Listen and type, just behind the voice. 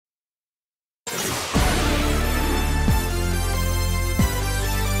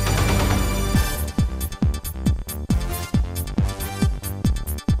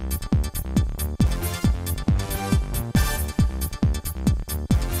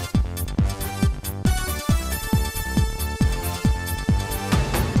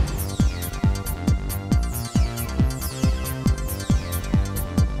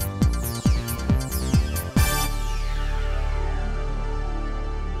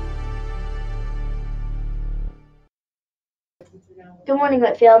Good morning,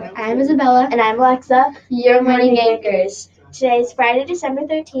 Whitfield. I'm Isabella. And I'm Alexa, Your morning anchors. Today is Friday, December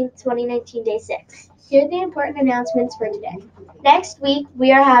 13th, 2019, day 6. Here are the important announcements for today. Next week,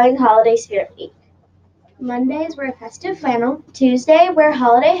 we are having Holiday Spirit Week. Mondays, wear a festive flannel. Tuesday, wear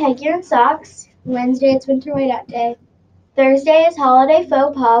holiday headgear and socks. Wednesday, it's Winter Whiteout Day. Thursday is holiday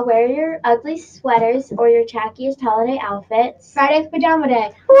faux pas. Wear your ugly sweaters or your tackiest holiday outfits. Friday's Pajama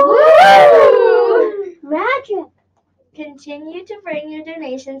Day. Woo! Magic! Continue to bring your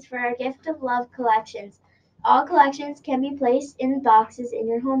donations for our Gift of Love collections. All collections can be placed in boxes in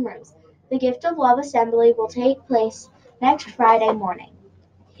your homerooms. The Gift of Love assembly will take place next Friday morning.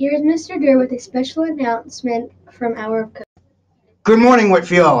 Here's Mr. Durr with a special announcement from Hour of Code. Good morning,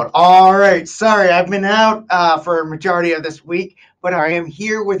 Whitfield. All right, sorry, I've been out for a majority of this week, but I am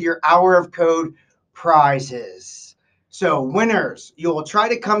here with your Hour of Code prizes. So, winners, you will try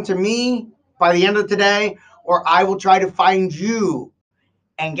to come to me by the end of today, or I will try to find you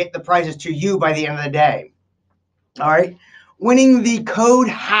and get the prizes to you by the end of the day. All right, winning the code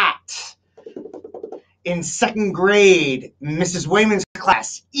hat in second grade, Mrs. Wayman's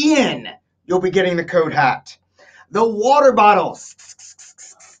class. Ian, you'll be getting the code hat. The water bottle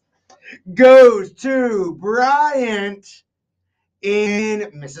goes to Bryant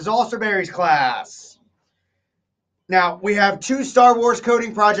in Mrs. Alsterberry's class. Now, we have 2 Star Wars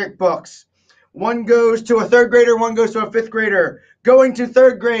Coding Project books. One goes to a 3rd grader, one goes to a 5th grader. Going to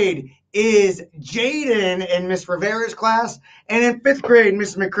 3rd grade is Jaden in Miss Rivera's class, and in 5th grade,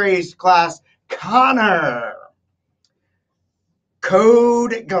 Miss McCrae's class, Connor.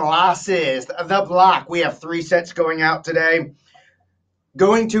 Code glasses, the black. We have 3 sets going out today.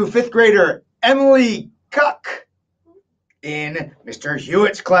 Going to 5th grader, Emily Cuck in Mr.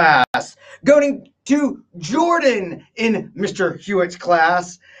 Hewitt's class. Going to Jordan in Mr. Hewitt's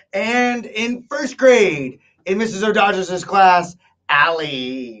class. And in 1st grade, in Mrs. O'Dodge's class,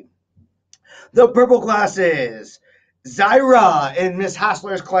 Allie. The purple glasses, Zyra in Miss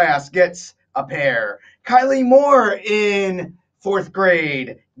Hassler's class gets a pair. Kylie Moore in 4th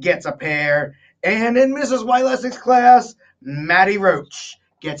grade gets a pair. And in Mrs. Wylessig's class, Maddie Roach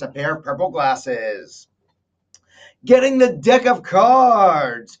gets a pair of purple glasses. Getting the deck of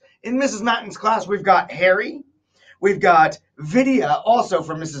cards. In Mrs. Matten's class, we've got Harry. We've got Vidya, also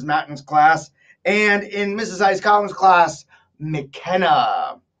from Mrs. Matten's class. And in Mrs. Ice Collins' class,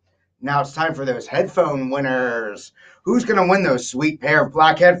 McKenna. Now it's time for those headphone winners. Who's going to win those sweet pair of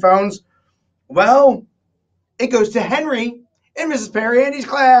black headphones? Well, it goes to Henry in Mrs. Perry Andy's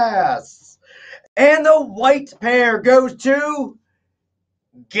class. And the white pair goes to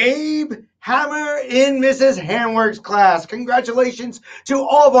Gabe Hammer in Mrs. Hanwork's class. Congratulations to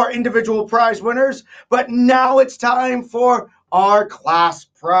all of our individual prize winners. But now it's time for our class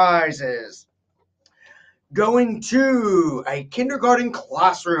prizes. Going to a kindergarten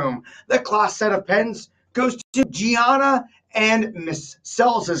classroom. The class set of pens goes to Gianna and Miss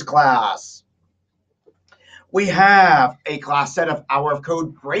Sells' class. We have a class set of Hour of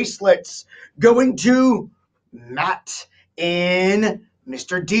Code bracelets going to Matt in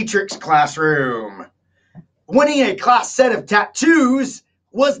Mr. Dietrich's classroom. Winning a class set of tattoos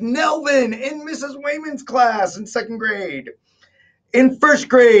was Nelvin in Mrs. Wayman's class in 2nd grade. In 1st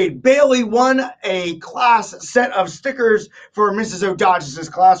grade, Bailey won a class set of stickers for Mrs. O'Dodge's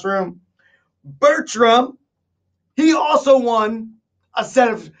classroom. Bertram, he also won a set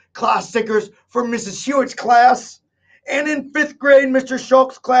of class stickers for Mrs. Hewitt's class. And in 5th grade, Mr.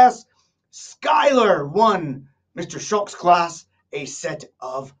 Schulk's class, Skylar won Mr. Schulk's class a set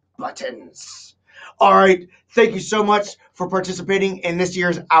of buttons. All right, thank you so much for participating in this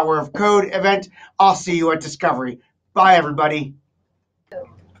year's Hour of Code event. I'll see you at Discovery. Bye, everybody.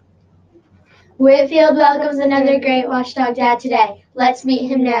 Whitfield welcomes another great watchdog dad today. Let's meet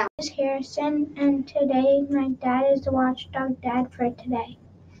him now. This is Harrison, and today my dad is the watchdog dad for today.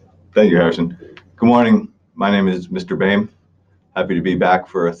 Thank you, Harrison. Good morning. My name is Mr. Boehm. Happy to be back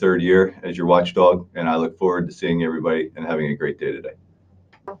for a 3rd year as your watchdog, and I look forward to seeing everybody and having a great day today.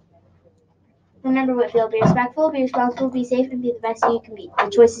 Remember, Whitfield, be respectful, be responsible, be safe, and be the best you can be. The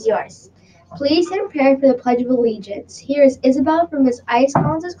choice is yours. Please stand prepared for the Pledge of Allegiance. Here is Isabel from Miss Ice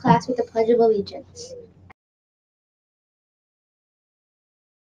Collins' class with the Pledge of Allegiance.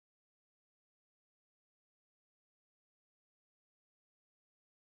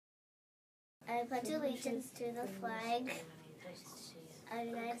 I pledge allegiance to the flag of the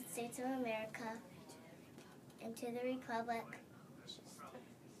United States of America and to the republic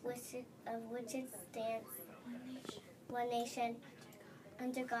of which it stands, one nation,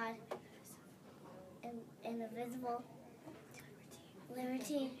 under God, indivisible,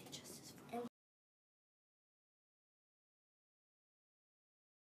 liberty